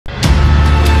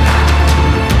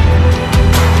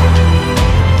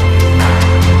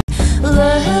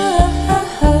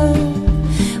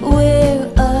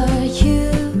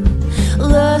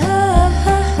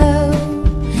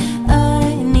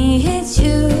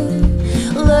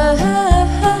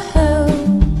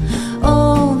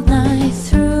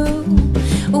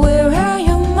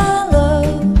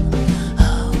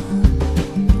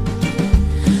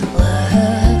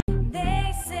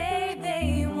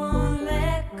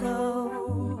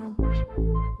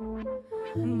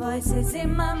Voices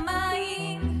in my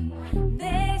mind,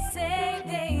 they say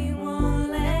they won't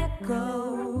let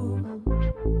go.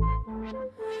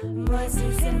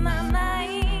 Voices in my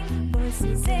mind,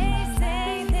 voices they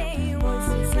say they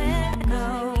won't let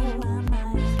go.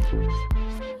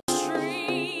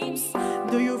 Dreams,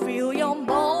 do you feel your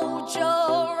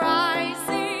mojo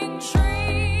rising?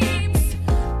 Dreams,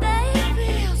 they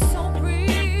feel so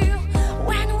real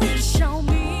when we show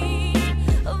me.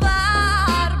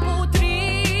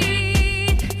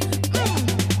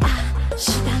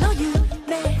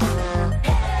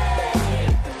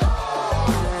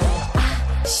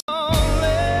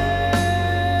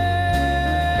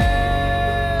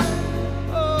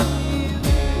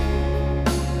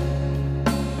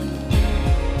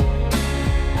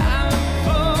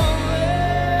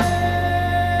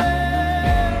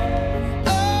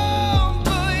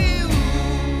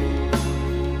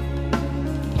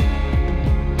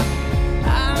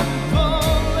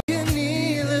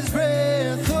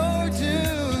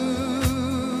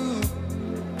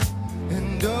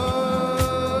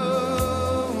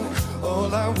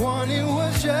 I wanted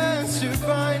was just to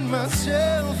find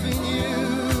myself in you.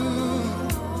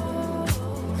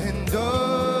 And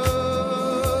oh,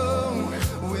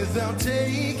 without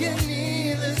taking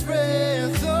needless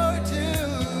breath or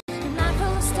two. Night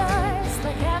full of stars,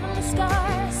 like heavenly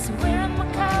scars. We're in my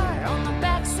car, on the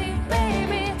backseat,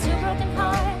 baby. Two broken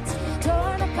hearts,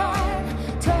 torn apart,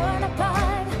 torn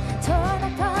apart, torn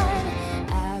apart.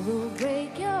 I will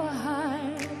break your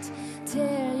heart,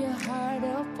 tear your heart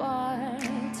apart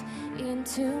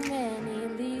into many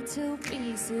little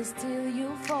pieces till you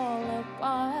fall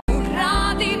apart.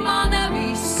 Radi mana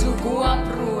visu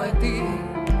kuaprueti.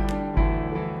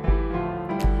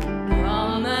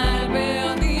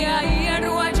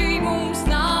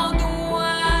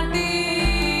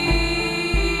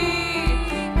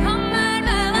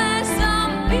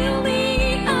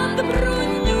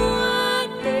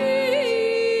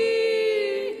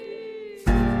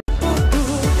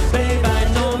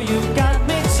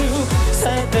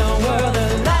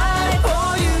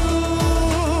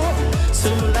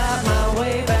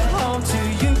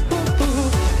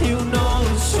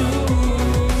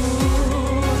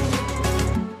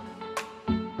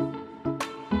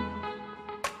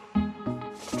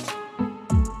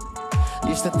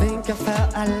 Used to think I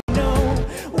felt I know.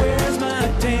 Where's my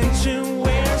attention?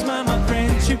 Where's my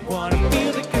friendship? Wanna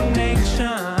feel the connection.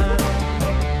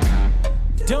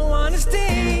 Don't wanna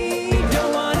stay,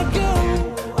 don't wanna go.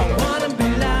 I wanna be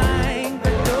lying,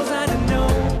 but those I don't know.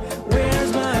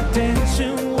 Where's my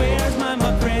attention? Where's my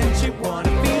friendship?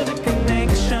 Wanna feel the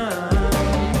connection.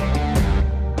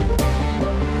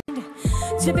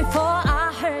 To before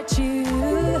I hurt you,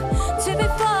 to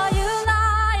before you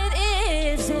lied,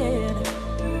 is it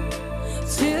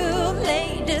too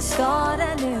late to start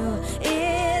anew?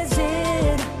 Is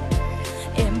it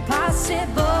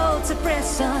impossible to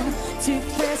press on, to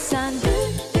press on?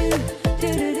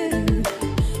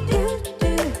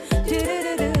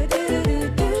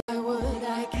 Why would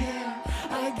I care?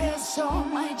 I guess all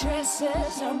my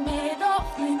dresses are made of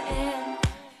linen.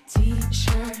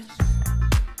 T-shirts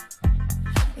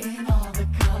in all the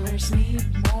colors, need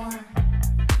more.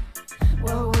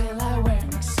 What will I wear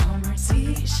next summer?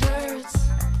 T-shirts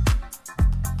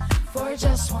for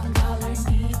just $1,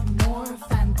 need more.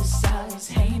 Fantasize,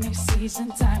 hey, next season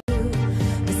time.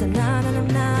 Cause I'm not, and I'm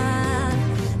not.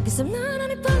 Cause I'm not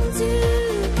on a bum to.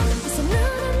 Cause I'm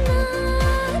not, I'm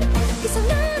not. Cause I'm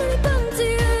not on a bum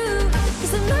to.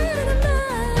 Cause I'm not, and I'm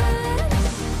not.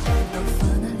 And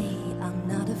finally, I'm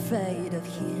not afraid of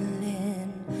healing.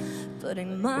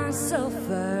 Putting myself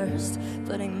first,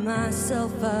 putting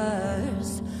myself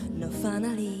first. No,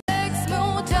 finally.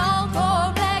 Smooth down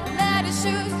for black leather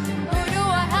shoes. Who do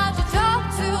I have to talk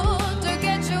to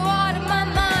get you out of my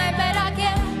mind? But I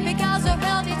can't because of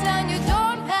wealthy and you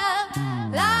don't have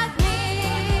like me.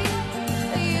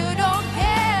 You don't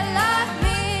care like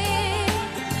me.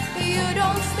 You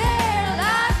don't stare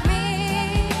like me.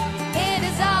 It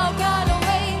is all gone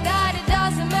away that it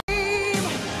doesn't matter.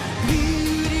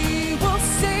 Beauty will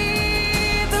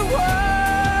save the world.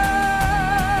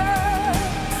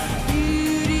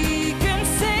 Beauty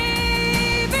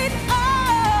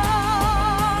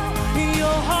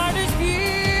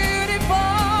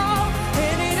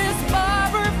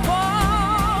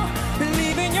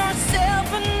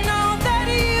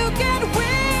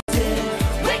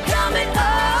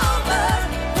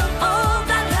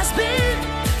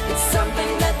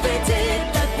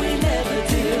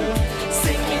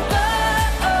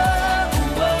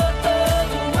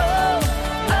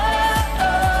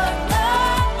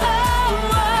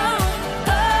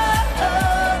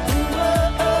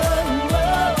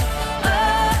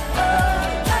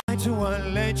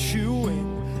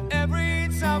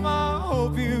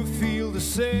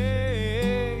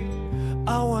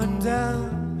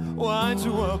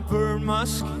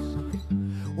ask,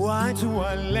 why do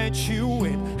I let you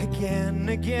in again,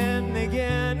 again,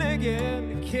 again,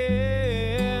 again,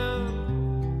 again?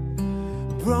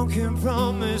 Broken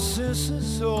promises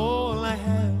is all I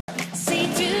have. Say,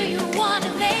 do you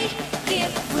wanna make it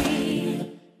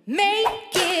free?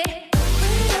 Make it.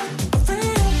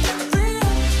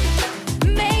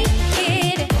 Make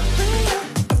it.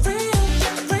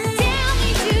 Tell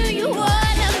me, do you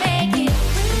wanna make it?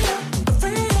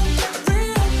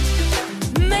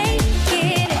 Make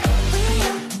it.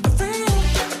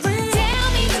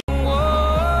 Tell me.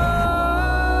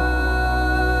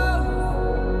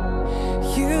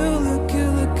 You look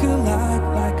like a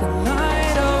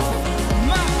light of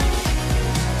mine.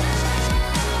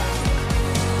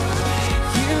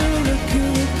 You look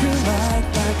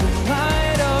like a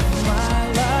light of my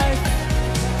life.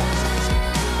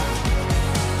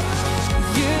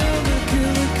 You look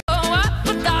Oh, up,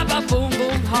 dabba, boom,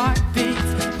 boom,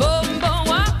 heartbeats. Boom, boom,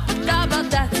 up, dabba,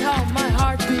 that's how my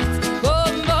heart beats.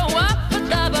 Boom, boom, up,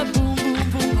 dabba, boom, boom,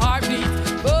 boom, heartbeats.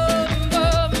 Boom,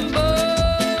 boom, boom.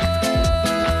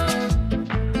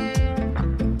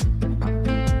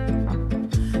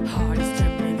 Heart is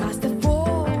trembling, I step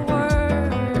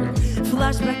forward.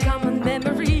 Flashback on my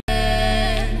memory.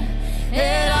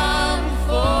 And I'm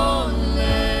falling.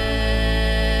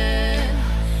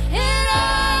 And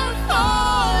I'm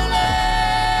falling.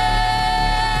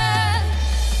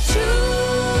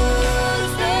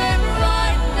 Choose the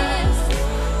brightness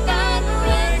that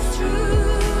breaks through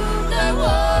the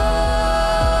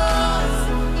walls.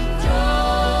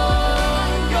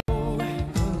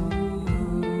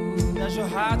 Joy. Does your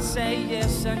heart say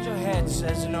yes and your head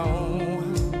says no?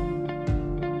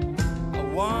 I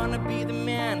wanna be the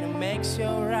man who makes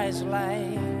your eyes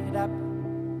light up.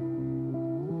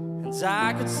 And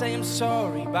I could say I'm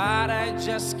sorry, but I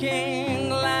just can't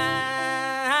lie.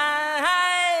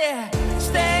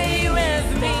 Stay with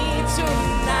me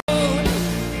tonight.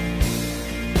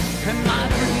 And my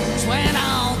dreams when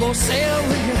I'll go sail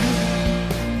with you.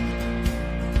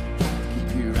 Keep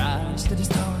your eyes to the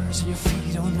stars and your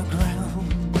feet on the ground.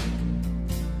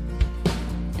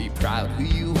 Be proud who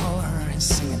you are and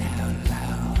sing it out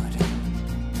loud.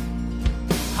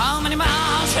 How many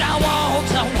miles should I walk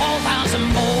till 1,000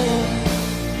 more?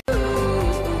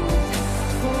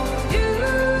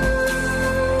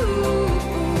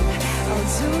 I'll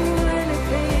do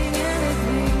anything,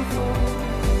 anything for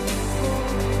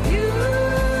you.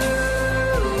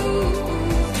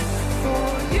 For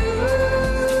you.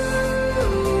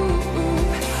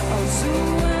 I'll do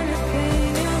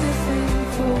anything, anything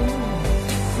for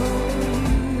you.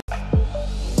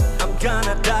 I'm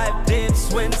gonna dive deep,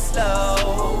 swim slow.